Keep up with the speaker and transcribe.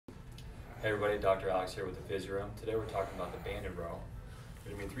Hey everybody, Dr. Alex here with the Physio Room. Today we're talking about the banded row.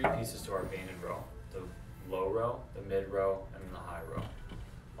 There's going to be three pieces to our banded row: the low row, the mid row, and then the high row.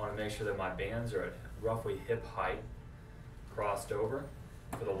 I want to make sure that my bands are at roughly hip height, crossed over.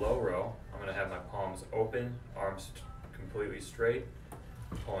 For the low row, I'm going to have my palms open, arms completely straight,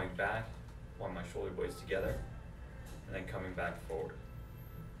 pulling back, pulling my shoulder blades together, and then coming back forward.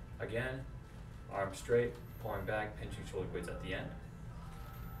 Again, arms straight, pulling back, pinching shoulder blades at the end.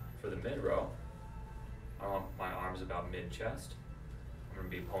 For the mid row, I want my arms about mid-chest. I'm going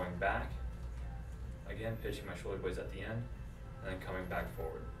to be pulling back, again pinching my shoulder blades at the end, and then coming back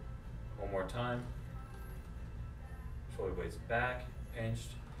forward. One more time, shoulder blades back,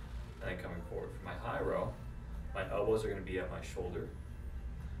 pinched, and then coming forward. For my high row, my elbows are going to be at my shoulder,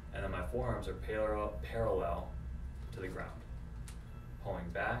 and then my forearms are parallel to the ground. Pulling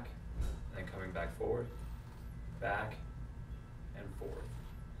back, and then coming back forward, back, and forward.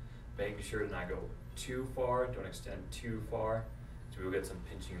 Making sure to not go too far, don't extend too far, so we'll get some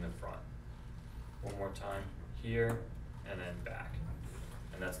pinching in the front. One more time, here, and then back.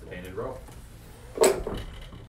 And that's the banded row.